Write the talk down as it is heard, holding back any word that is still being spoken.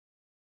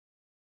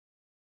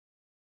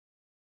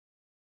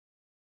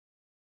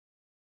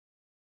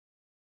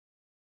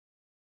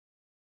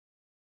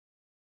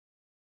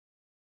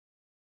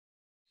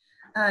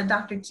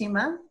Dr.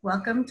 Cheema,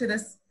 welcome to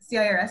this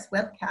CIRS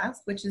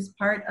webcast, which is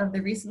part of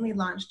the recently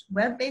launched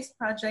web-based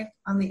project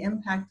on the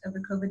impact of the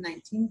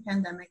COVID-19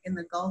 pandemic in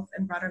the Gulf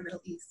and broader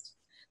Middle East.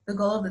 The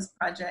goal of this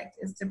project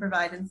is to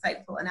provide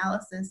insightful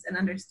analysis and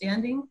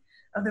understanding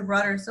of the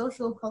broader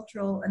social,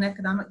 cultural, and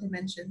economic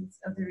dimensions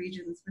of the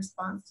region's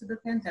response to the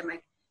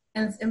pandemic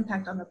and its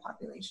impact on the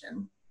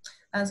population.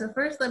 So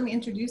first, let me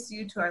introduce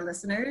you to our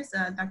listeners.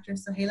 Dr.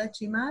 Sohaila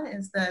Cheema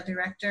is the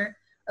Director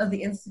of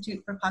the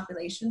Institute for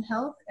Population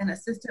Health and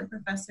Assistant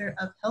Professor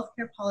of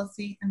Healthcare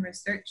Policy and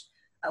Research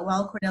at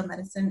Weill Cornell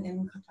Medicine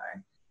in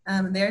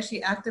Qatar. There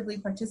she actively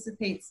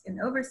participates in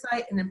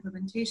oversight and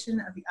implementation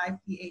of the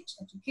IPH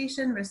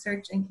education,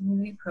 research, and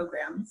community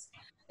programs.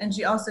 And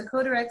she also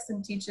co-directs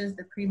and teaches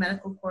the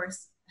pre-medical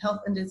course,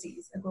 Health and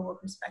Disease, a Global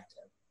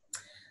Perspective.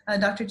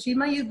 Dr.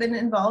 Cheema, you've been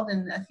involved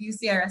in a few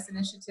CRS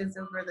initiatives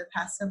over the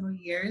past several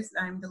years.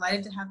 I'm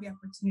delighted to have the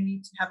opportunity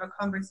to have a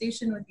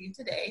conversation with you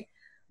today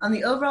on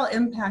the overall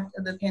impact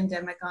of the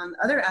pandemic on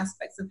other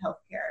aspects of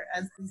healthcare,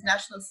 as these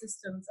national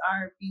systems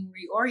are being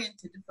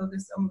reoriented to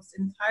focus almost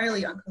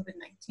entirely on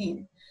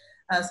COVID-19.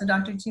 So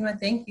Dr. Cheema,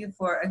 thank you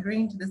for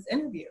agreeing to this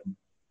interview.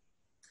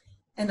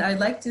 And I'd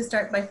like to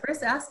start by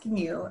first asking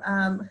you,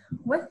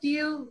 what do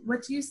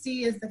you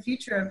see as the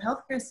future of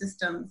healthcare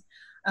systems?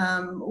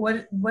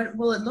 What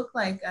will it look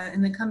like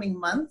in the coming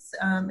months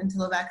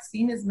until a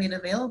vaccine is made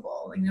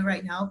available? You know,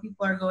 right now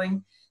people are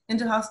going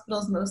into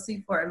hospitals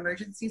mostly for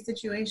emergency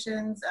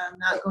situations,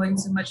 not going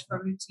so much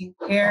for routine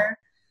care.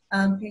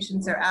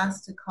 Patients are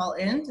asked to call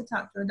in to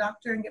talk to a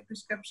doctor and get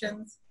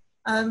prescriptions.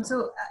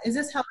 So is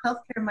this how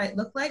healthcare might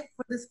look like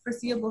for this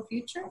foreseeable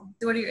future?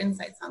 So what are your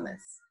insights on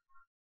this?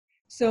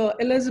 So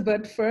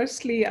Elizabeth,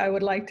 firstly, I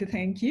would like to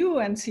thank you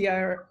and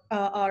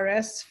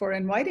CIRS for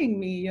inviting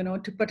me,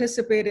 to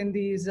participate in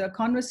these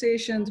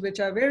conversations, which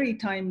are very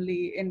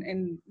timely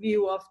in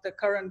view of the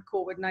current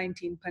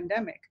COVID-19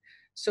 pandemic.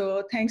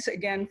 So thanks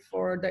again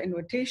for the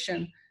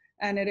invitation.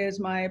 And it is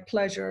my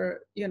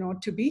pleasure,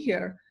 to be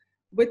here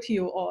with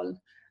you all.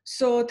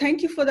 So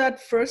thank you for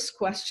that first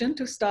question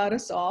to start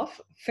us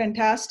off.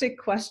 Fantastic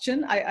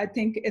question. I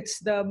think it's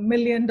the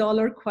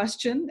million-dollar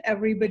question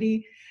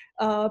everybody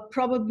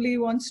probably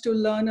wants to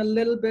learn a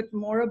little bit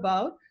more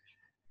about.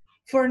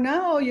 For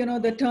now,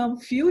 the term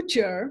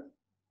future,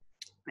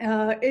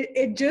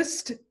 it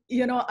just,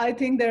 I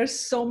think there's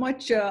so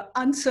much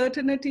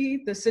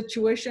uncertainty. The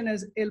situation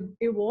is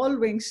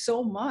evolving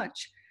so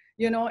much.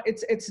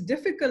 It's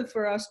difficult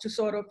for us to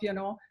sort of,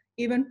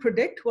 even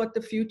predict what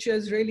the future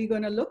is really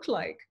going to look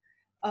like.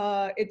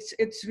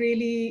 It's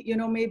really,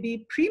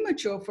 maybe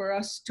premature for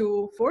us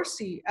to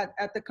foresee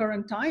at the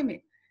current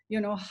timing,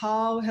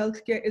 how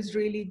healthcare is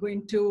really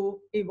going to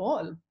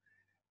evolve.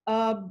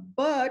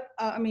 But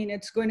I mean,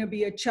 it's going to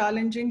be a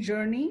challenging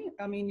journey.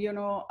 I mean,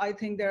 I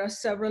think there are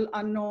several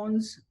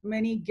unknowns,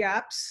 many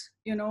gaps,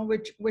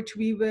 which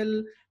we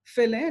will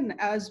fill in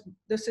as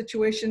the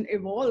situation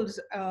evolves.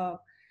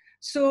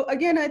 So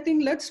again, I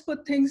think let's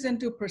put things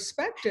into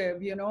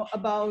perspective,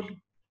 about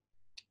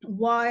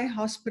why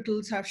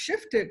hospitals have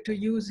shifted to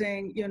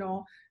using,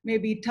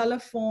 maybe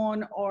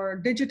telephone or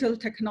digital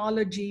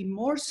technology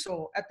more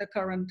so at the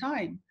current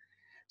time.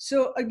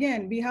 So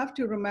again, we have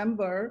to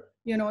remember,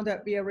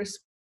 that we are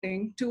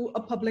responding to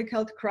a public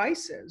health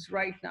crisis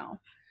right now.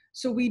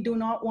 So we do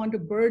not want to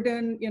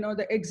burden,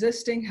 the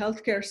existing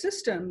healthcare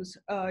systems,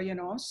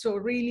 so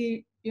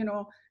really,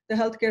 the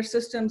healthcare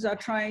systems are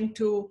trying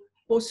to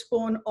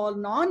postpone all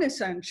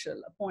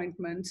non-essential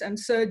appointments and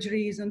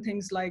surgeries and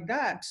things like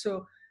that,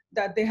 so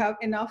that they have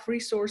enough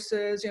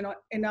resources,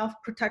 enough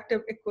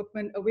protective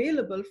equipment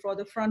available for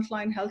the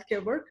frontline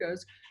healthcare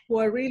workers who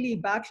are really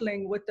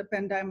battling with the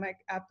pandemic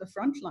at the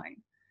front line.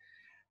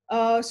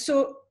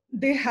 So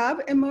they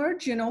have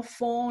emerged,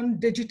 phone,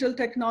 digital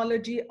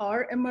technology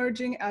are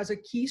emerging as a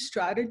key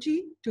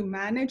strategy to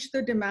manage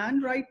the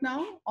demand right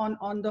now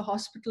on the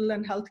hospital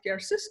and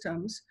healthcare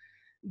systems.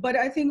 But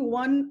I think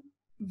one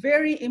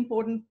very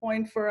important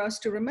point for us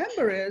to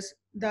remember is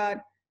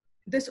that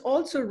this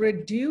also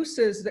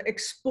reduces the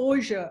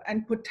exposure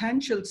and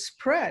potential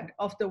spread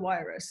of the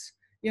virus,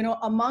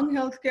 among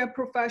healthcare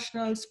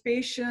professionals,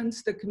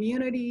 patients, the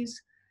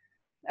communities.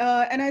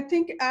 And I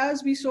think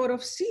as we sort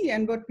of see,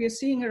 and what we're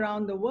seeing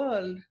around the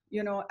world,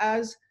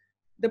 as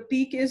the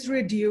peak is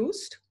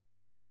reduced,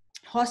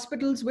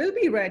 hospitals will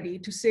be ready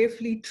to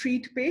safely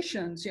treat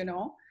patients,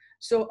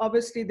 So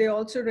obviously they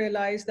also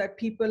realize that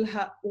people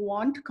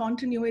want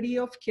continuity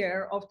of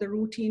care, of the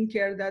routine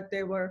care that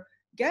they were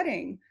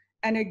getting.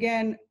 And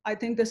again, I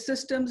think the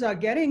systems are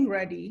getting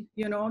ready,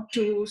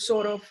 to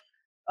sort of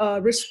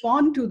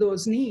respond to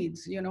those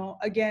needs,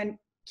 again,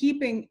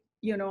 keeping,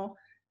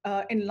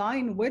 in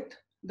line with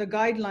the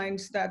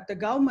guidelines that the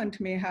government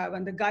may have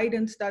and the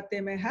guidance that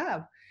they may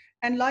have.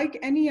 And like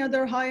any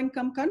other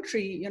high-income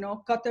country,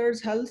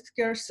 Qatar's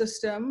healthcare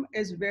system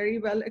is very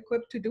well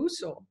equipped to do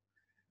so.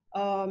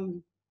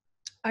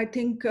 I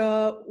think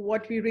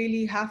what we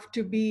really have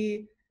to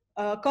be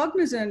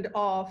cognizant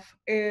of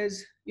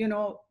is,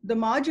 the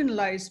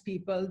marginalized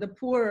people, the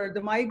poor,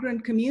 the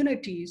migrant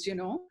communities,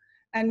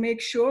 and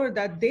make sure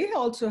that they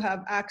also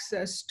have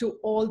access to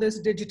all this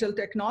digital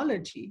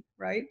technology,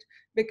 right?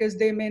 Because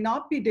they may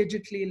not be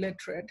digitally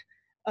literate.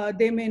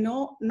 They may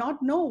not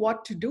know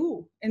what to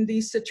do in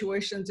these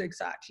situations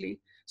exactly.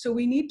 So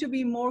we need to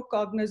be more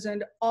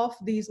cognizant of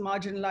these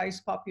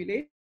marginalized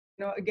populations.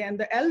 Again,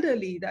 the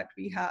elderly that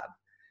we have,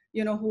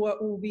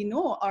 who we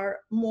know are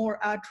more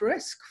at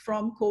risk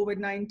from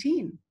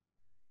COVID-19.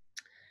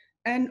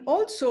 And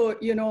also,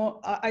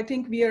 I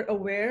think we are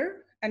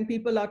aware and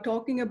people are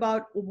talking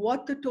about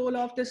what the toll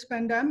of this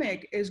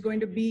pandemic is going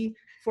to be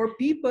for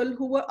people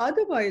who were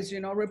otherwise,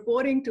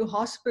 reporting to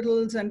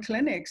hospitals and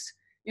clinics.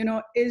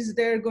 Is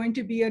there going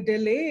to be a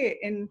delay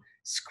in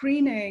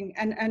screening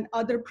and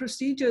other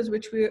procedures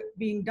which were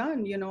being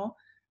done,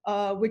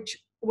 which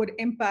would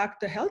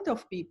impact the health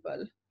of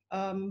people?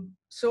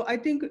 So I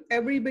think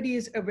everybody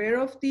is aware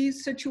of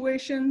these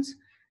situations.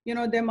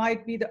 There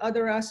might be the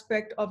other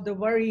aspect of the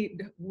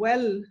worried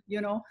well,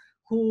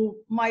 who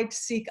might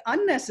seek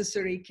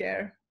unnecessary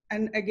care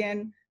and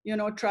again,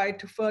 try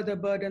to further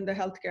burden the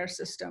healthcare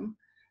system.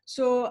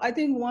 So I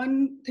think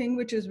one thing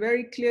which is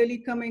very clearly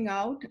coming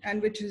out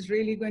and which is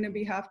really going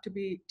to have to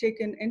be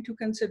taken into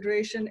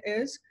consideration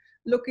is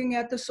looking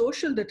at the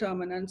social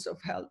determinants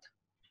of health.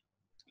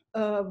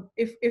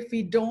 If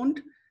we don't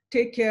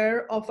take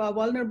care of our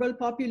vulnerable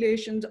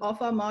populations,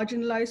 of our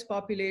marginalized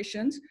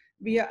populations,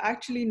 we are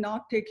actually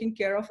not taking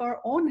care of our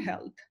own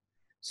health.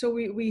 So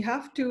we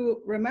have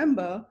to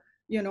remember,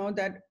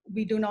 that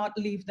we do not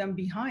leave them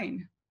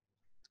behind.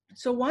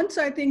 So once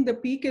I think the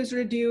peak is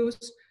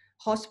reduced,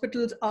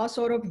 hospitals are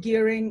sort of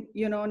gearing,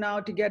 now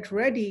to get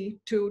ready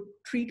to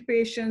treat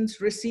patients,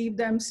 receive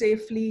them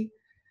safely.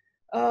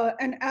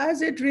 And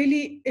as it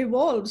really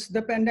evolves,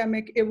 the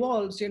pandemic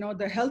evolves,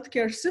 the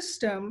healthcare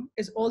system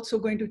is also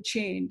going to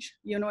change,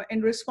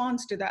 in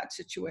response to that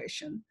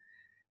situation.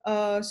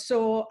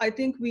 So I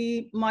think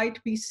we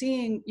might be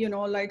seeing,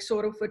 like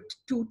sort of a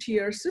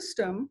two-tier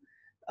system,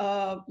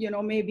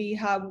 maybe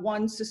have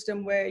one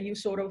system where you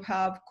sort of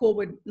have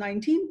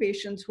COVID-19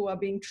 patients who are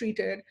being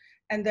treated,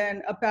 and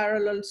then a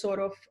parallel sort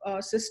of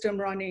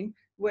system running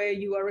where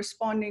you are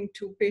responding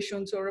to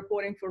patients who are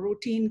reporting for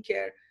routine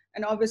care,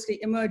 and obviously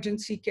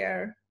emergency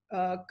care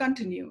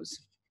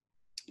continues.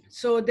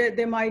 So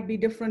there might be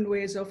different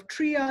ways of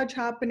triage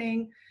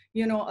happening,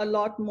 a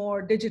lot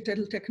more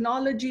digital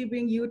technology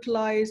being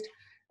utilized.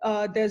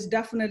 There's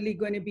definitely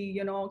going to be,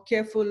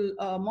 careful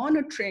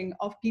monitoring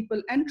of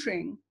people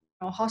entering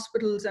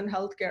hospitals and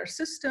healthcare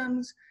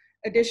systems,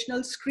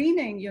 additional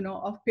screening,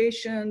 of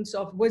patients,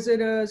 of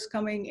visitors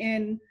coming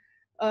in,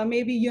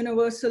 maybe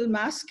universal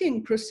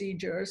masking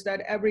procedures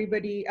that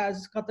everybody,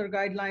 as Qatar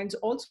guidelines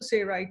also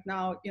say right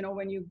now,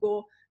 when you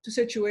go to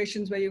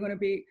situations where you're going to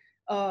be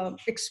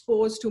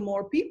exposed to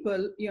more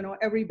people,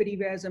 everybody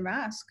wears a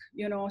mask,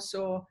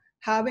 so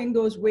having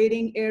those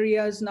waiting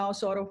areas now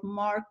sort of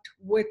marked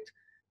with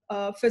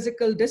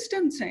physical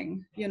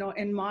distancing,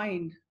 in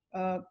mind,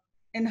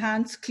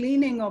 enhanced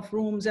cleaning of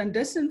rooms and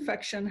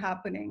disinfection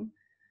happening.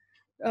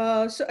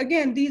 So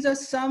again, these are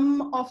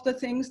some of the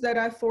things that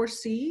I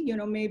foresee,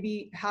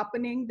 maybe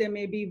happening. There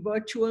may be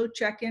virtual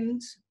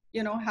check-ins,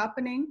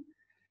 happening.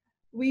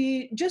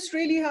 We just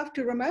really have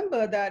to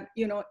remember that,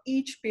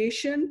 each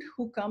patient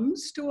who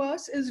comes to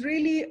us is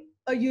really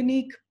a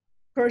unique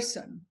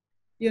person,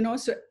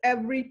 so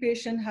every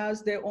patient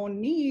has their own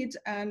needs.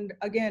 And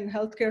again,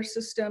 healthcare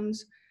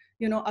systems,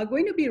 are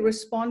going to be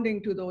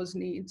responding to those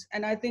needs.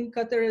 And I think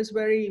Qatar is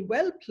very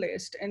well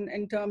placed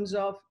in terms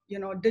of,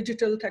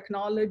 digital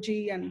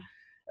technology and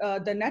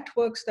the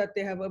networks that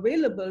they have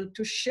available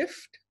to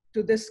shift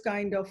to this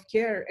kind of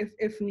care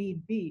if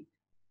need be.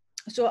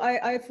 So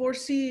I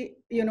foresee,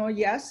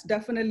 yes,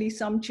 definitely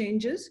some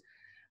changes.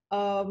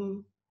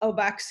 A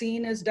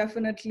vaccine is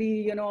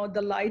definitely,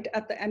 the light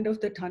at the end of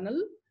the tunnel.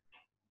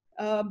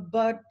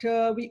 But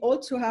we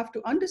also have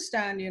to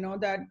understand,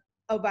 that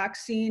a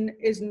vaccine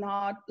is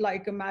not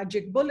like a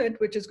magic bullet,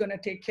 which is going to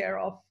take care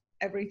of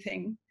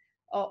everything,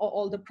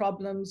 all the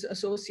problems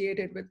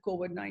associated with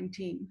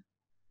COVID-19.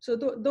 So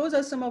those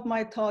are some of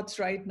my thoughts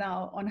right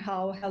now on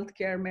how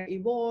healthcare may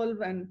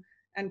evolve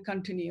and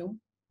continue.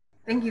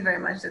 Thank you very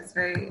much. That's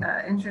very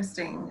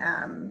interesting,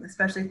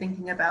 especially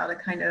thinking about a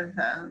kind of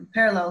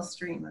parallel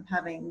stream of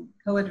having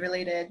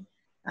COVID-related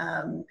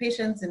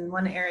patients in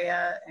one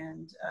area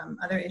and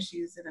other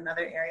issues in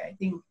another area. I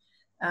think,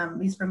 at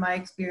least from my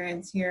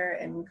experience here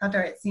in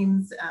Qatar, it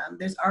seems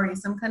there's already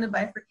some kind of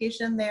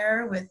bifurcation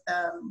there with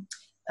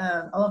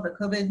all of the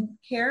COVID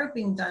care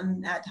being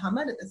done at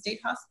Hamad, at the state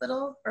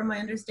hospital, from my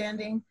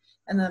understanding,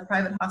 and the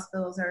private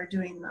hospitals are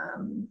doing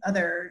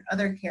other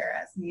care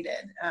as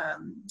needed.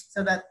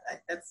 So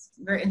that's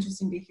very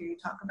interesting to hear you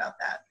talk about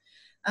that.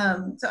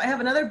 So I have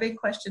another big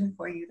question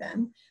for you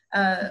then.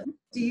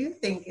 Do you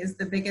think is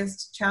the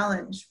biggest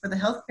challenge for the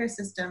healthcare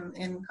system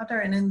in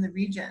Qatar and in the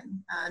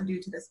region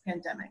due to this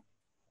pandemic?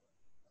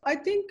 I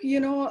think,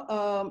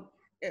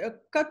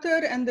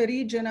 Qatar and the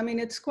region, I mean,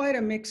 it's quite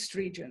a mixed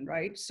region,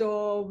 right?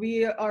 So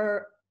we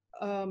are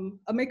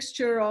a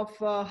mixture of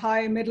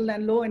high, middle,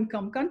 and low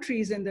income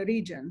countries in the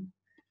region.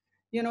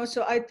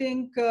 So I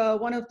think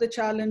one of the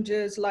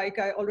challenges, like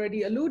I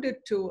already alluded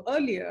to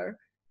earlier,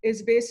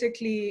 is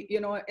basically,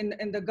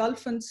 in the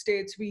Gulf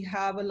states, we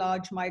have a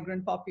large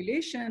migrant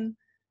population,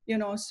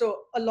 so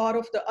a lot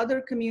of the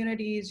other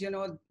communities,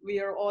 we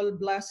are all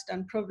blessed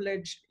and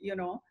privileged,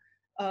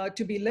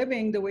 to be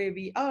living the way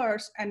we are,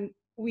 and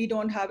we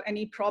don't have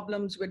any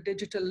problems with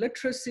digital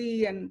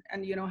literacy and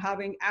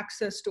having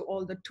access to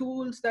all the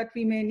tools that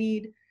we may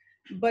need.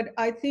 But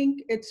I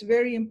think it's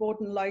very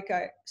important, like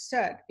I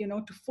said,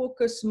 to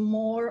focus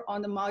more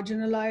on the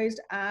marginalized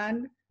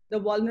and the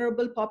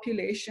vulnerable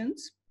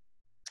populations,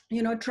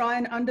 try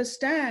and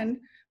understand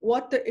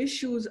what the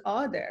issues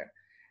are there.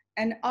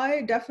 And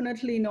I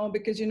definitely know,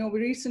 because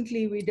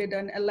recently we did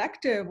an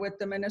elective with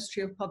the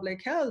Ministry of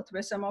Public Health,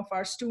 where some of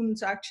our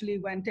students actually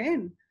went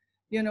in,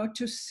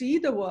 to see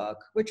the work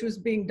which was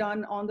being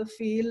done on the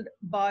field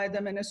by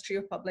the Ministry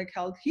of Public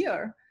Health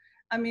here.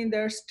 I mean,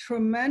 there's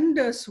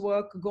tremendous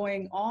work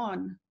going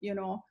on,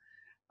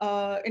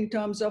 in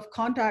terms of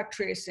contact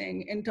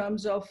tracing, in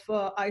terms of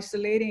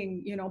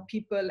isolating,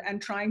 people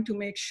and trying to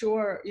make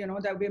sure,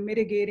 that we're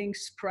mitigating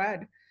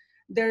spread.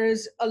 There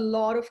is a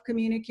lot of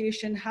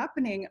communication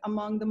happening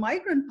among the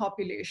migrant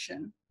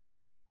population,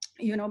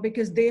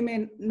 because they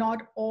may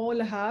not all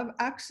have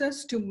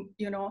access to,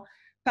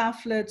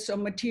 pamphlets or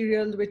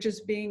material which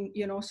is being,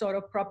 sort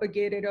of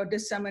propagated or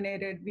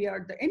disseminated via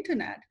the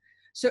internet.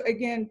 So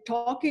again,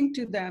 talking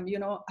to them,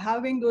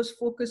 having those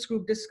focus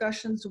group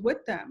discussions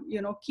with them,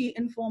 key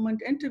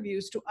informant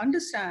interviews to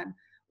understand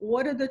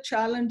what are the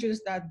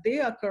challenges that they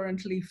are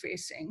currently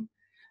facing,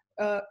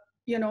 uh,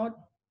 you know,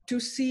 to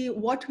see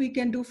what we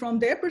can do from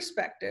their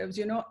perspectives.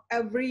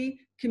 Every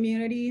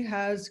community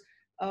has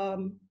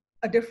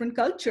a different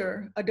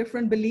culture, a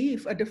different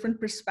belief, a different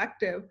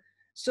perspective.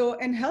 So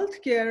in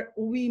healthcare,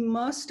 we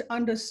must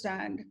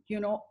understand,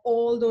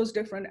 all those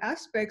different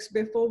aspects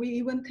before we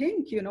even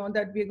think,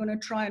 that we're going to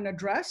try and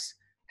address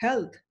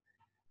health.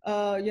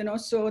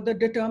 So the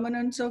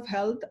determinants of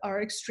health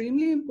are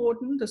extremely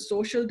important, the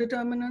social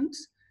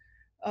determinants.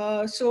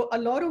 So a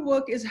lot of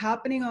work is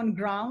happening on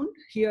ground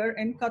here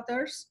in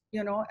Qatar,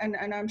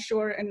 and I'm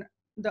sure in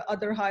the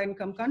other high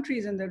income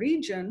countries in the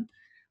region.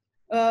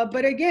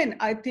 But again,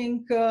 I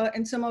think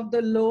in some of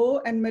the low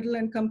and middle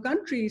income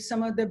countries,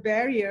 some of the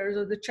barriers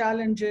or the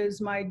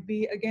challenges might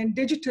be, again,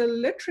 digital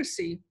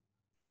literacy,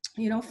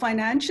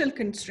 financial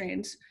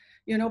constraints.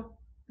 The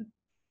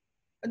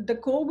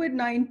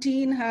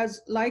COVID-19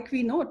 has, like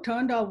we know,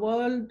 turned our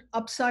world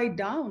upside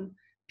down.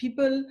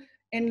 People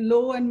in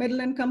low and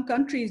middle income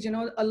countries,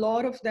 a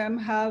lot of them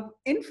have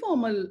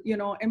informal,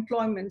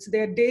 employments.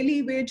 They're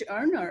daily wage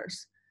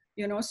earners,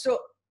 so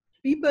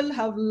people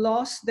have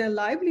lost their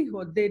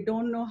livelihood. They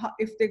don't know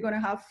if they're going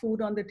to have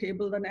food on the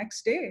table the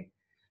next day.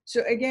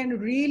 So again,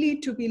 really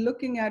to be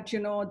looking at,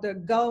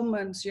 the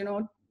governments,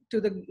 to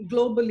the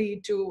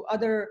globally, to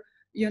other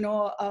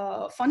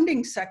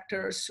funding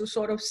sectors, to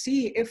sort of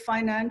see if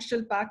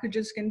financial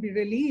packages can be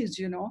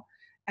released,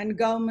 and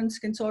governments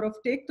can sort of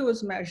take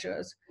those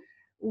measures.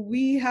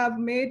 We have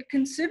made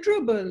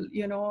considerable,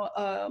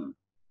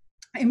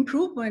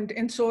 improvement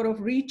in sort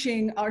of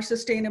reaching our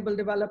sustainable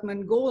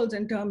development goals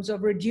in terms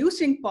of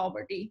reducing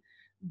poverty.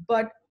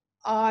 But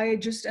I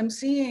just am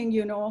seeing,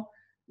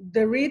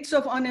 the rates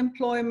of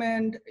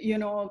unemployment,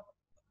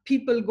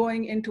 people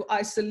going into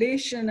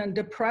isolation and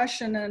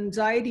depression and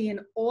anxiety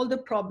and all the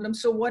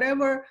problems. So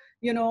whatever,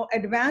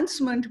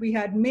 advancement we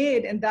had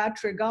made in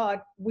that regard,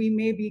 we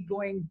may be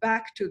going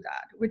back to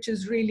that, which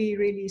is really,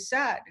 really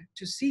sad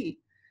to see.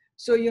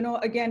 So,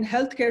 again,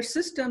 healthcare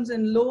systems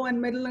in low and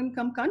middle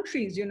income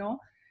countries,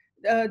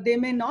 they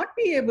may not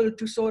be able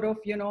to sort of,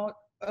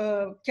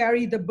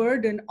 carry the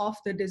burden of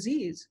the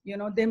disease.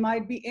 There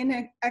might be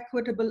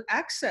inequitable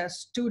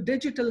access to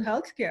digital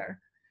healthcare.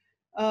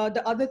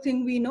 The other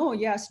thing we know,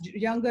 yes,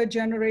 younger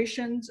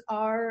generations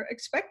are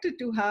expected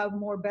to have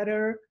more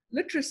better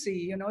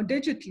literacy,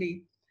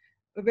 digitally,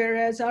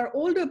 whereas our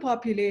older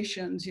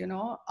populations,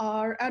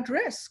 are at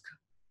risk.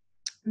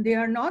 They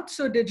are not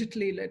so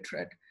digitally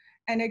literate.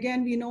 And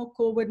again, we know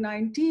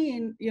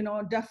COVID-19,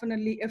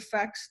 definitely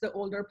affects the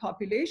older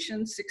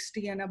population,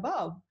 60 and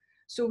above.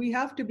 So we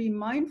have to be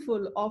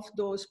mindful of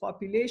those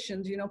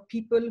populations,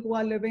 people who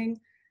are living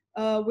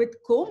with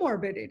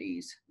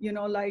comorbidities,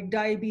 like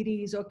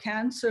diabetes or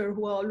cancer,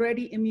 who are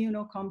already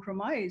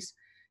immunocompromised.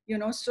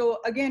 So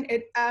again,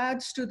 it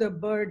adds to the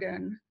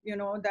burden,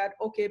 that,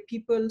 okay,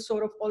 people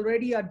sort of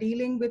already are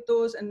dealing with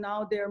those, and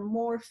now they're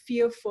more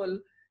fearful,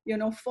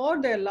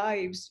 for their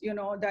lives,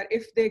 that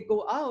if they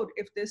go out,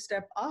 if they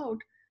step out,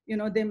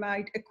 they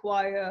might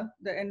acquire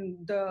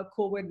the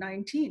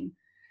COVID-19.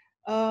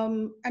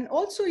 And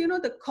also,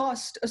 the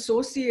cost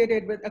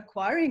associated with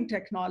acquiring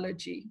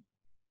technology.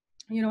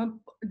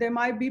 There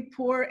might be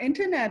poor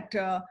internet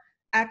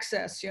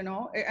access,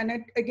 and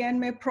it again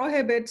may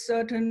prohibit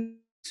certain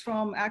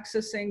from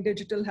accessing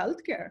digital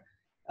healthcare,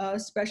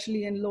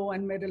 especially in low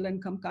and middle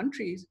income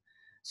countries.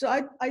 So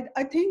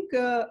I think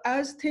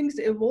as things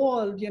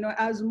evolve,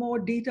 as more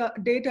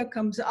data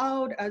comes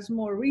out, as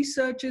more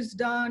research is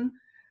done,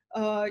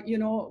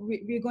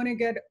 we're going to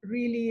get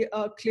really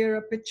a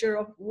clearer picture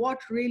of what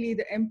really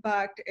the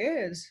impact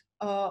is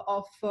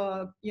of,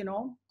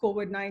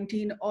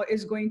 COVID-19 or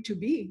is going to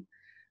be.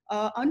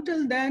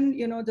 Until then,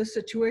 the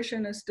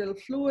situation is still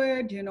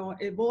fluid,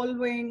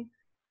 evolving.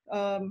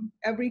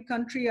 Every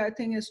country, I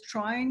think, is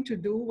trying to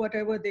do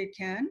whatever they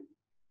can.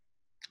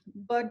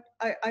 But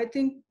I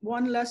think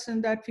one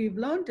lesson that we've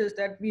learned is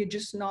that we're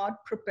just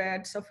not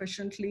prepared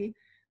sufficiently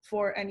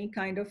for any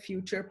kind of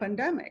future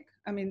pandemic.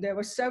 I mean, there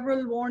were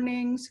several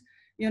warnings,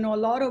 a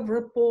lot of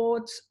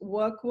reports,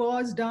 work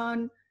was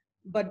done,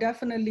 but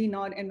definitely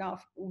not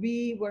enough.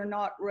 We were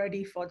not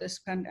ready for this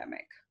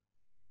pandemic.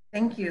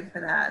 Thank you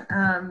for that.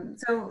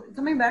 So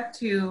coming back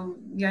to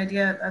the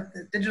idea of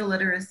the digital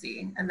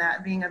literacy and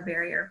that being a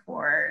barrier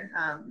for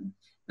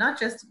not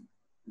just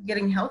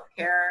getting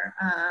healthcare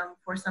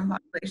for some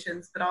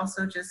populations, but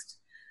also just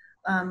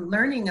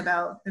learning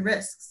about the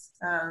risks.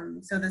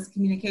 So this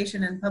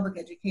communication and public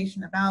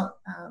education about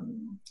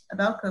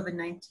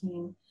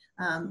COVID-19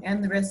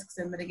 and the risks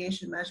and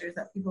mitigation measures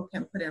that people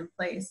can put in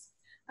place.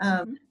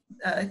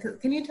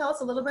 Can you tell us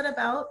a little bit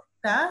about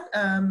that,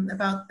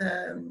 about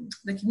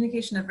the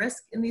communication of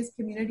risk in these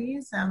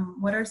communities?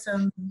 What are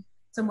some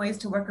ways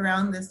to work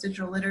around this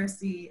digital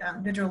literacy,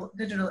 digital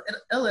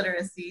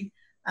illiteracy,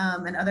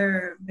 and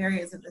other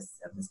areas of this?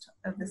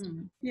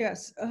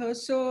 Yes.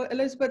 So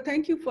Elizabeth,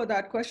 thank you for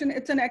that question.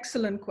 It's an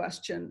excellent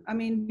question. I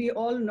mean, we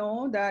all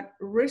know that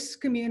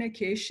risk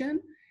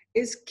communication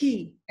is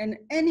key in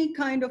any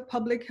kind of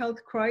public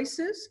health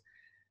crisis.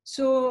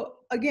 So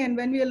again,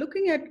 when we are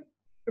looking at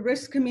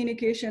risk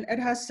communication, it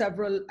has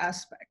several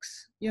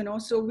aspects,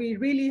 so we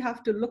really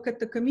have to look at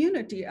the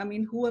community. I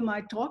mean, who am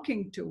I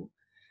talking to?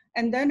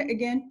 And then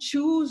again,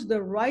 choose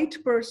the right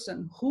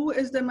person. Who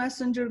is the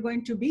messenger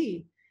going to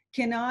be?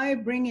 Can I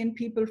bring in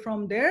people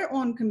from their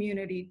own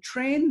community,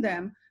 train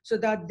them so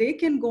that they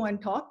can go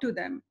and talk to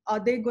them? Are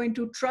they going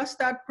to trust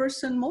that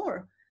person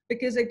more?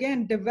 Because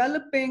again,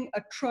 developing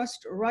a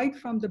trust right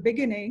from the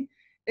beginning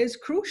is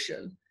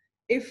crucial.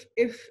 If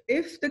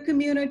the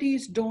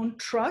communities don't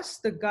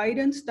trust the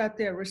guidance that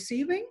they're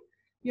receiving,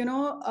 they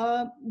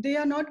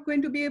are not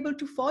going to be able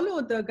to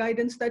follow the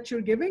guidance that you're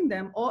giving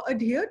them or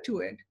adhere to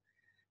it.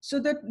 So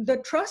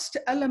the trust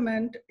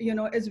element,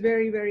 is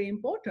very, very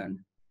important.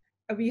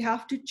 We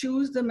have to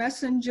choose the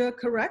messenger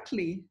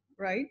correctly,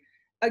 right?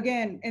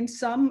 Again, in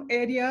some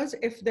areas,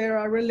 if there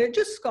are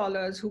religious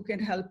scholars who can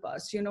help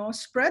us,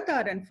 spread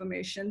that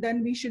information,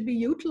 then we should be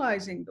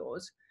utilizing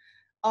those.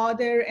 Are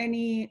there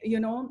any,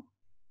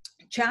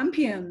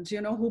 champions,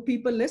 who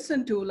people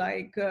listen to,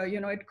 like,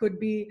 it could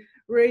be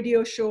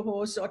radio show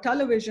hosts or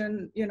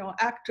television,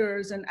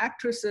 actors and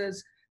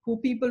actresses who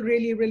people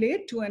really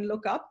relate to and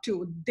look up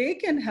to. They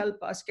can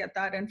help us get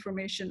that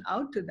information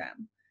out to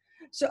them.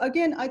 So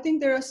again, I think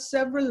there are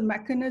several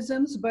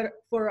mechanisms, but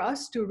for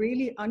us to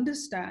really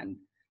understand,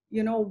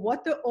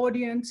 what the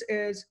audience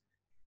is,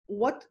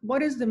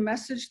 what is the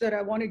message that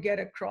I want to get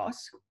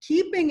across,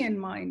 keeping in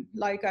mind,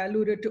 like I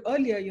alluded to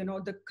earlier,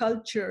 the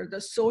culture, the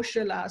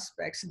social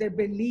aspects, their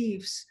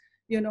beliefs,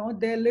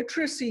 their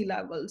literacy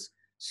levels.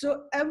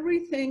 So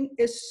everything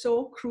is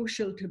so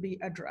crucial to be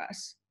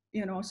addressed,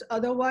 so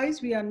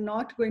otherwise we are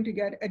not going to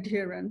get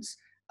adherence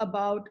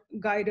about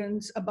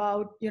guidance,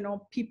 about,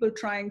 people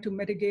trying to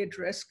mitigate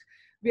risk.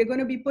 We're going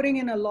to be putting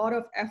in a lot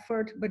of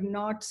effort, but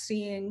not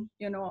seeing,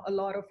 a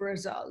lot of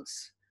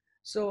results.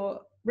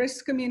 So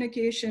risk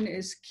communication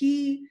is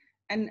key,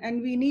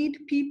 and we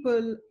need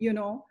people,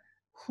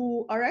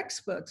 who are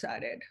experts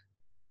at it.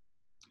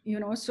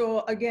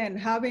 So again,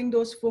 having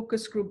those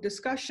focus group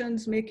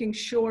discussions, making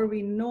sure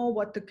we know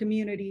what the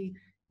community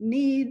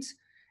needs,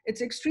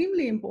 it's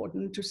extremely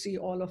important to see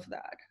all of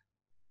that.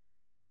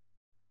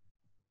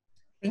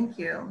 Thank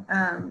you.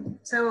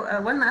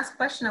 So one last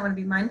question. I want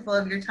to be mindful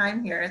of your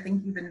time here. I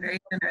think you've been very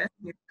generous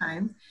with your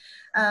time.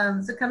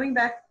 So coming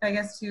back, I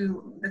guess,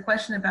 to the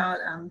question about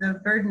the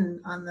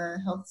burden on the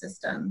health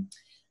system.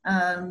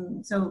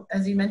 So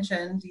as you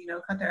mentioned,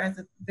 Qatar has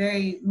a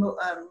very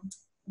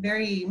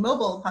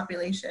mobile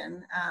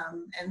population,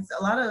 and so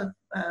a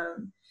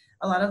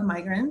lot of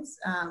migrants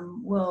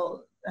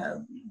will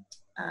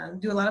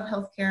do a lot of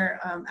healthcare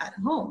at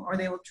home, or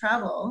they will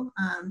travel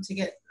to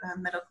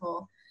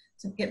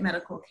get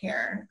medical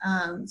care.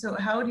 So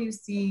how do you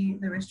see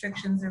the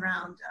restrictions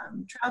around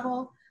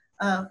travel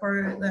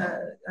for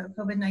the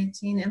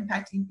COVID-19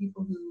 impacting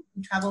people who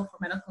travel for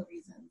medical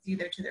reasons,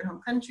 either to their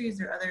home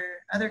countries or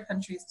other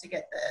countries to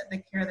get the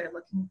care they're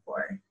looking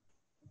for?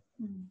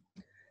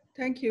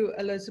 Thank you,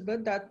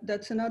 Elizabeth.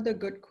 That's another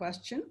good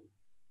question.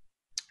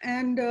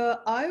 And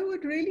I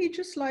would really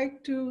just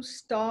like to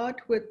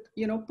start with,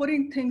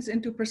 putting things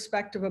into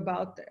perspective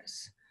about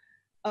this.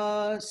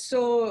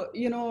 So,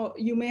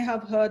 you may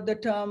have heard the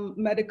term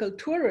medical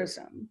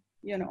tourism,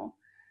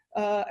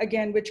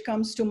 again, which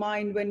comes to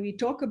mind when we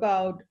talk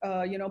about,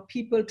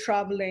 people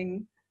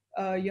traveling,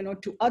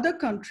 to other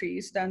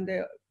countries than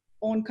their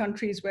own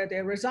countries where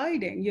they're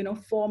residing,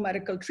 for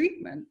medical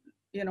treatment,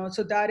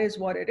 so that is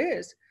what it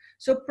is.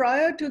 So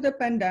prior to the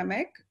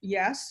pandemic,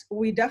 yes,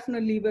 we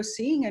definitely were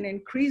seeing an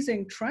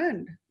increasing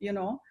trend,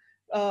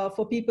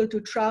 for people to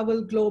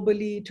travel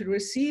globally to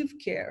receive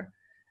care.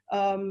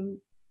 And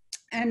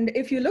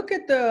if you look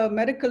at the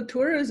medical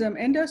tourism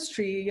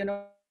industry,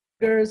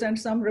 figures and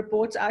some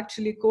reports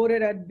actually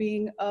quoted at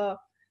being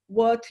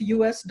worth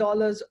US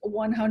dollars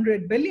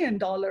 $100 billion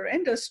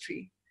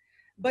industry.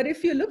 But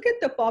if you look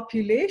at the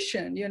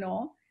population,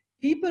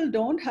 people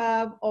don't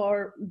have,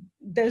 or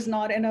there's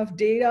not enough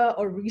data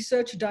or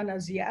research done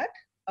as yet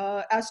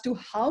as to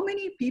how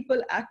many people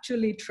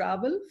actually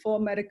travel for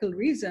medical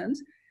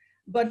reasons.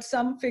 But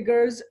some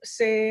figures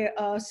say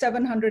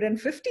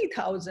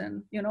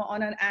 750,000,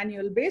 on an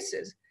annual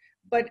basis.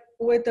 But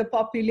with a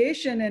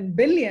population in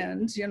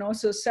billions,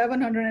 so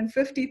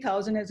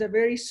 750,000 is a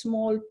very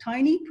small,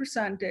 tiny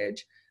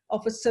percentage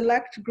of a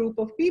select group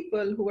of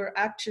people who are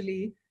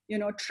actually,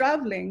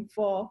 traveling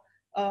for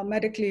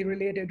medically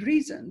related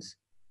reasons.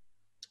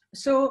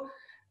 So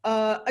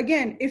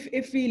again,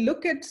 if we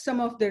look at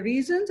some of the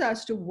reasons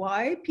as to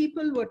why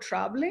people were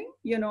traveling,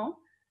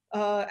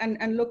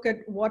 and look at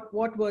what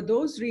were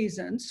those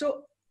reasons.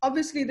 So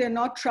obviously they're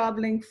not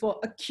traveling for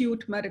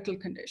acute medical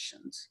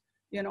conditions,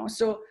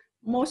 so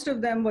most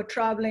of them were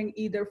traveling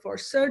either for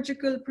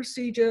surgical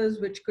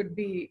procedures, which could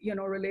be,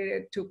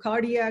 related to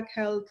cardiac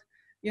health.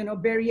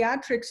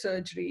 Bariatric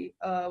surgery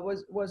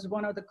was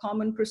one of the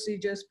common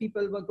procedures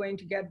people were going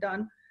to get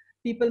done.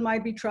 People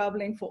might be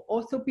traveling for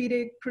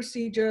orthopedic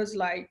procedures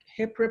like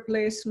hip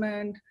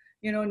replacement,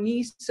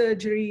 knee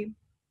surgery,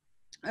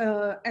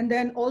 and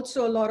then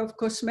also a lot of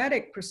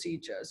cosmetic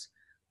procedures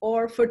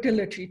or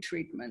fertility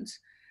treatments.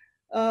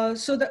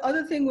 So the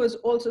other thing was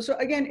also, so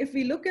again, if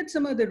we look at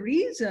some of the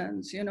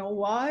reasons,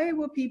 why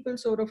were people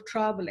sort of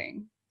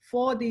traveling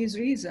for these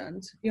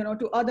reasons,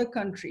 to other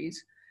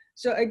countries?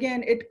 So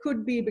again, it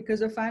could be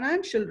because of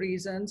financial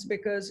reasons,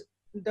 because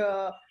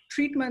the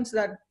treatments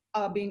that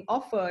are being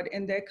offered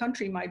in their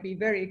country might be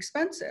very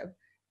expensive.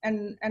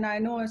 And I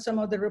know some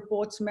of the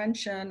reports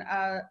mention,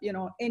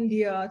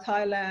 India,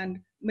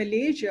 Thailand,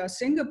 Malaysia,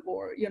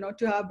 Singapore,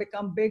 to have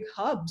become big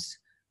hubs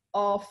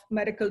of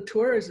medical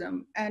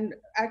tourism. And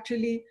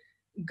actually,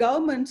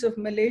 governments of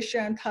Malaysia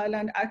and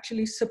Thailand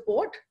actually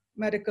support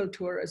medical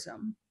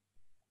tourism.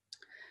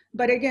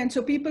 But again,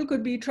 so people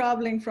could be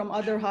traveling from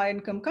other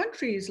high-income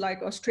countries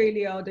like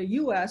Australia or the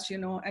US,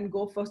 and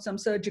go for some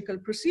surgical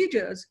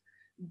procedures.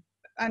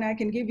 And I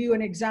can give you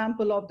an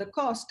example of the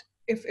cost.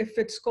 If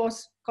it's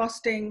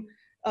costing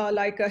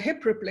like a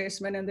hip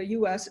replacement in the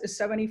US is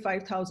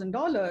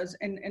 $75,000,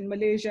 in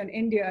Malaysia and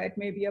India, it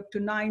may be up to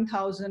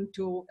 $9,000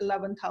 to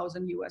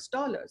 $11,000 US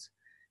dollars.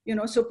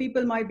 So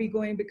people might be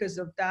going because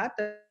of that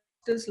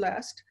is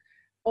less,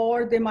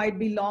 or there might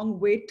be long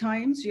wait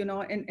times,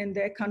 in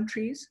their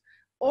countries.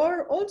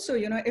 Or also,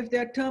 if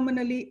they're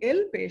terminally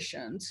ill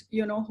patients,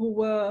 who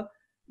were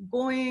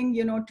going,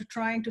 to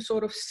trying to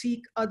sort of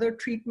seek other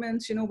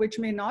treatments, which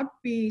may not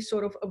be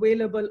sort of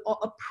available or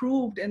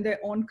approved in their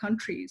own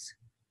countries.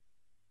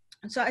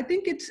 So I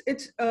think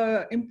it's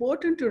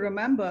important to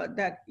remember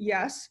that,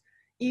 yes,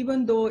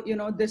 even though,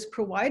 this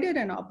provided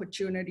an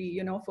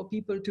opportunity, for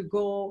people to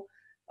go,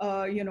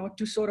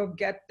 to sort of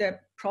get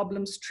their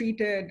problems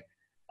treated,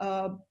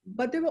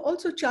 but there were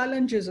also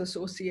challenges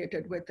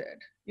associated with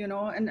it,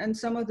 and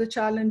some of the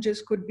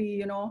challenges could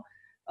be,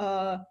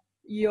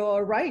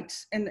 your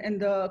rights in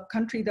the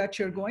country that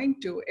you're going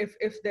to.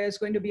 If there's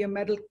going to be a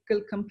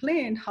medical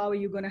complaint, how are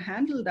you going to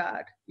handle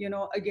that?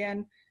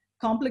 Again,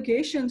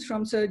 complications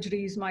from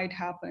surgeries might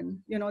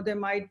happen. There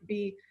might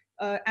be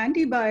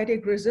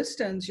antibiotic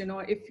resistance.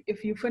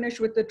 If you finish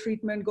with the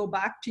treatment, go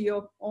back to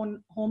your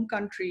own home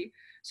country.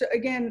 So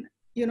again,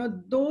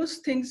 those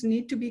things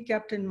need to be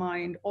kept in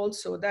mind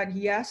also, that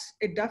yes,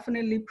 it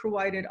definitely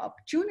provided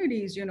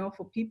opportunities,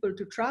 for people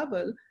to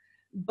travel,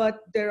 but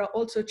there are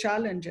also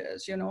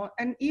challenges,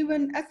 and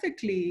even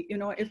ethically,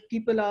 if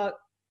people are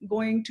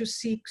going to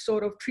seek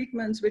sort of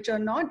treatments which are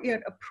not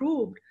yet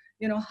approved,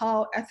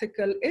 how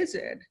ethical is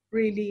it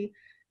really,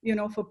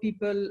 for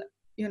people,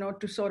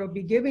 to sort of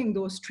be giving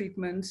those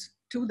treatments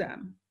to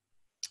them.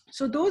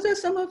 So those are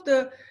some of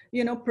the,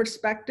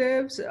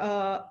 perspectives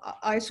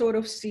I sort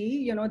of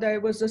see.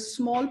 There was a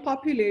small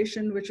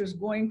population which was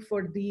going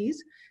for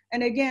these.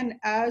 And again,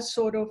 as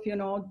sort of,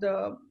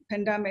 the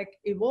pandemic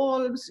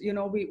evolves,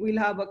 we'll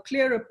have a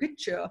clearer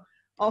picture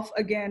of,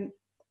 again,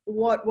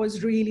 what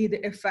was really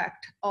the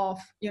effect of,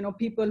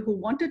 people who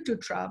wanted to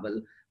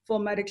travel for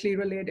medically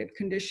related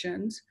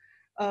conditions,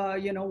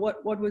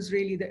 what was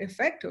really the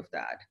effect of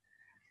that.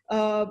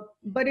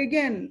 But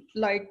again,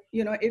 like,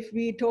 if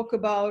we talk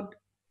about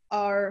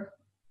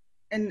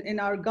in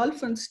our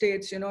Gulf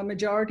states, a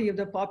majority of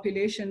the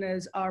population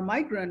is our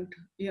migrant,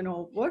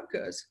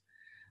 workers.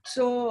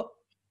 So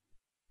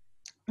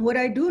what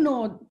I do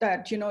know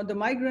that, the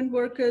migrant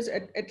workers,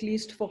 at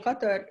least for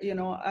Qatar,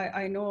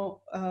 I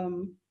know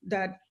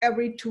that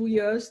every 2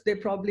 years, they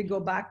probably go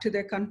back to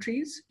their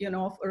countries,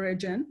 of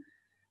origin.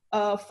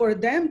 for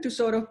them to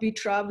sort of be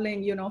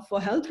traveling, for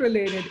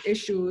health-related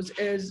issues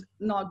is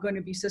not going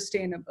to be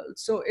sustainable.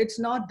 So it's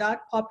not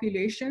that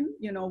population,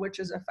 which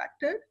is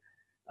affected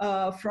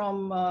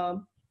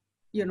from,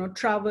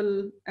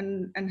 travel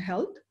and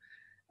health.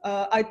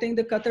 I think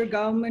the Qatar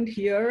government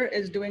here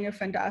is doing a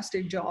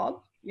fantastic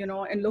job,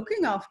 in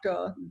looking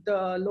after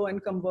the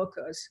low-income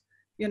workers,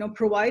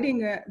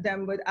 providing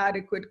them with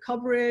adequate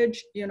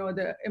coverage,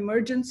 the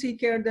emergency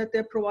care that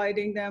they're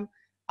providing them.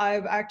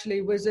 I've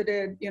actually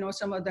visited,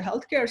 some of the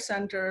healthcare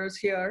centers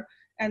here,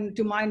 and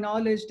to my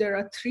knowledge, there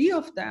are 3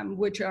 of them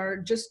which are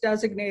just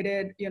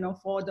designated,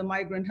 for the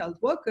migrant health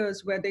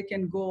workers, where they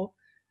can go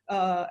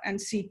and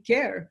seek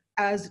care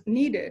as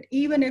needed.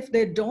 Even if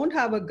they don't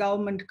have a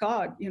government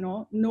card,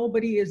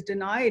 nobody is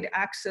denied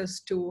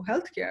access to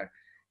healthcare.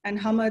 And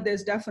Hamad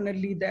is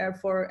definitely there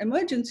for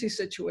emergency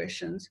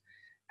situations.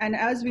 And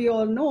as we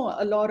all know,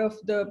 a lot of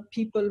the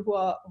people who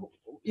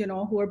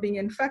are being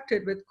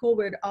infected with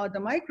COVID are the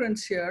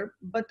migrants here,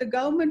 but the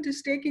government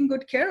is taking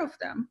good care of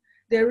them.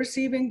 They're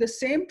receiving the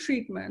same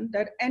treatment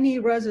that any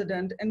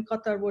resident in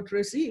Qatar would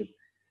receive.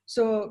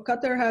 So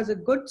Qatar has a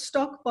good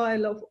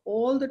stockpile of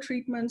all the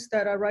treatments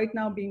that are right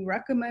now being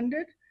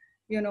recommended,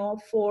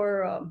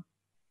 for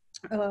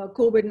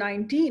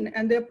COVID-19,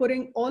 and they're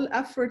putting all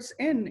efforts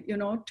in,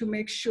 to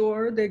make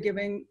sure they're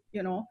giving,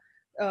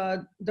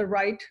 the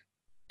right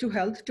to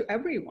health to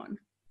everyone.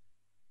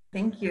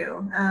 Thank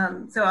you.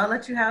 So I'll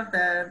let you have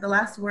the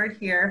last word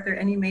here. If there are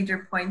any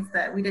major points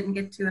that we didn't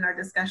get to in our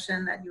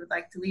discussion that you would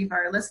like to leave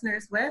our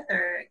listeners with,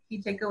 or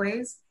key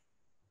takeaways.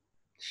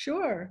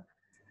 Sure.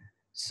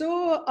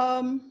 So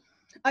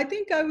I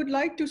think I would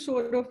like to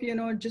sort of,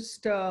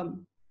 just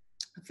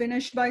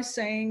finish by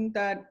saying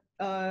that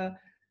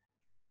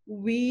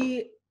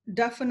we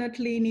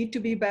definitely need to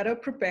be better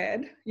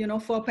prepared,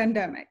 for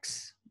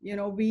pandemics.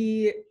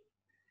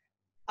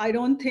 I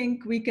don't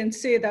think we can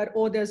say that,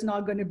 oh, there's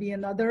not going to be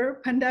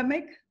another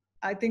pandemic.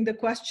 I think the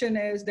question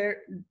is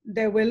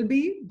there will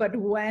be, but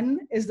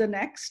when is the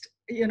next,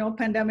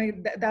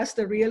 pandemic? That's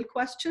the real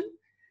question.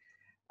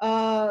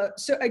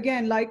 So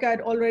again, like I'd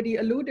already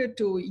alluded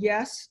to,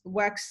 yes,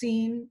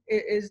 vaccine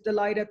is the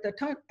light at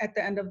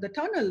the end of the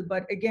tunnel,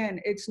 but again,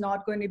 it's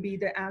not going to be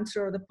the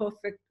answer or the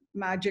perfect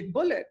magic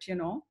bullet,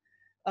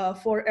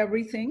 for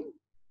everything.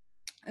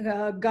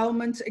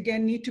 Governments,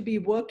 again, need to be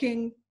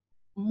working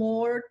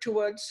more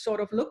towards sort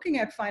of looking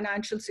at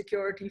financial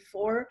security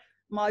for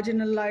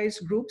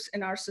marginalized groups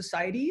in our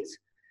societies.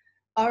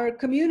 Our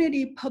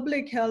community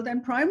public health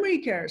and primary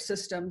care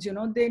systems,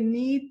 they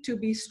need to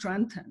be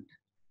strengthened,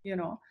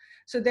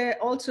 So there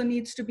also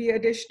needs to be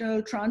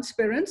additional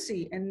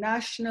transparency in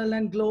national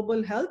and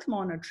global health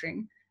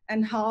monitoring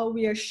and how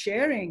we are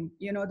sharing,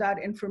 that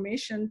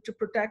information to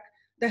protect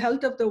the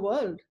health of the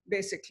world,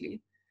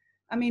 basically.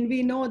 I mean,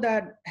 we know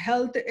that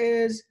health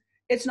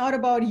it's not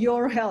about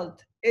your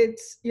health.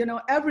 It's,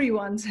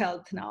 everyone's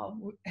health now.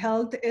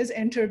 Health is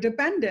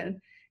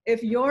interdependent.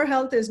 If your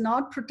health is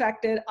not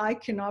protected, I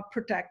cannot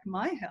protect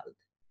my health.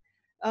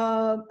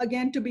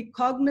 Again, to be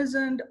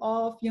cognizant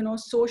of,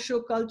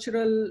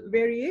 socio-cultural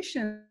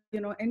variation,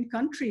 in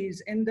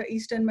countries in the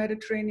Eastern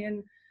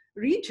Mediterranean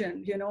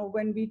region,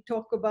 when we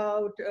talk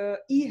about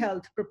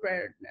e-health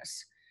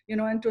preparedness,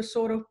 and to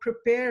sort of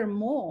prepare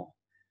more.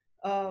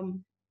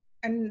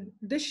 And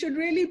this should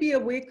really be a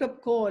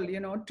wake-up call,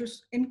 to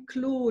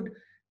include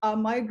our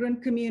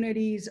migrant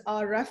communities,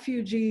 our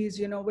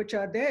refugees, which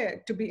are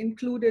there, to be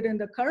included in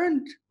the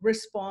current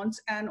response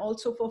and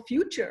also for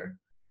future,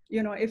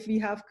 if we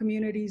have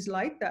communities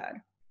like that.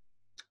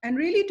 And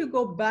really to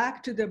go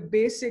back to the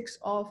basics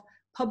of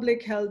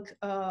public health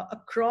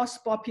across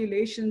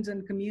populations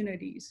and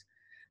communities,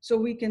 so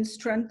we can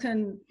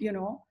strengthen,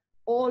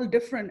 all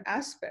different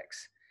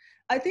aspects.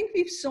 I think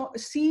we've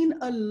seen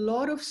a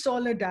lot of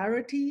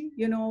solidarity,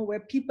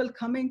 where people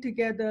coming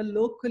together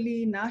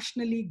locally,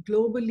 nationally,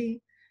 globally,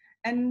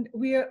 and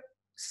we are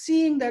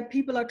seeing that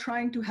people are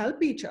trying to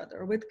help each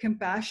other with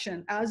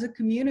compassion as a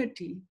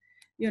community,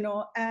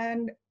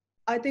 and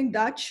I think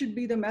that should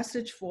be the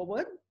message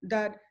forward,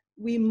 that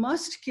we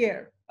must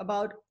care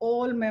about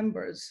all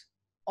members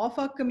of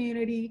our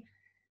community,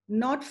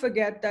 not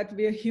forget that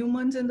we are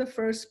humans in the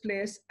first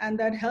place, and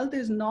that health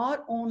is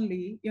not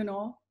only,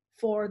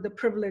 for the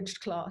privileged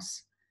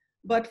class,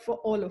 but for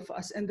all of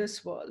us in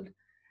this world.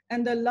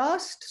 And the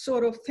last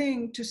sort of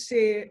thing to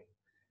say,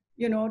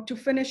 to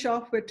finish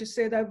off with, to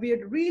say that we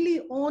are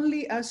really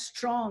only as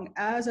strong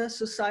as our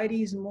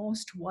society's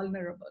most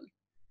vulnerable.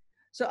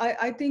 So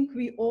I think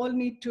we all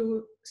need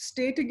to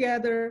stay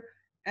together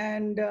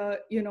and,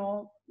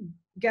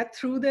 get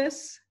through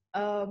this.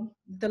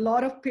 The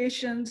lot of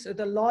patience,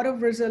 the lot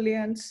of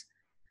resilience.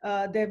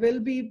 There will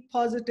be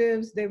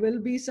positives, there will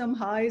be some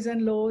highs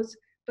and lows,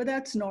 but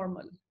that's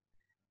normal.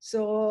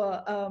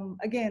 So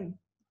again,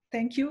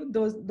 thank you.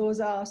 Those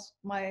are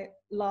my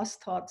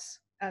last thoughts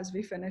as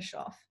we finish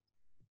off.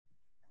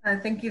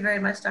 Thank you very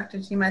much, Dr.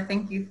 Cheema.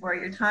 Thank you for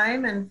your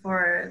time and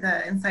for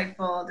the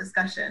insightful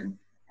discussion.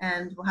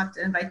 And we'll have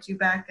to invite you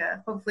back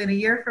hopefully in a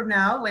year from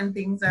now when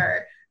things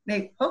are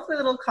hopefully a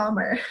little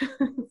calmer.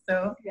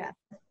 So yeah.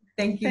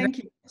 Thank you. Thank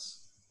you.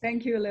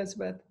 Thank you,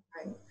 Elizabeth.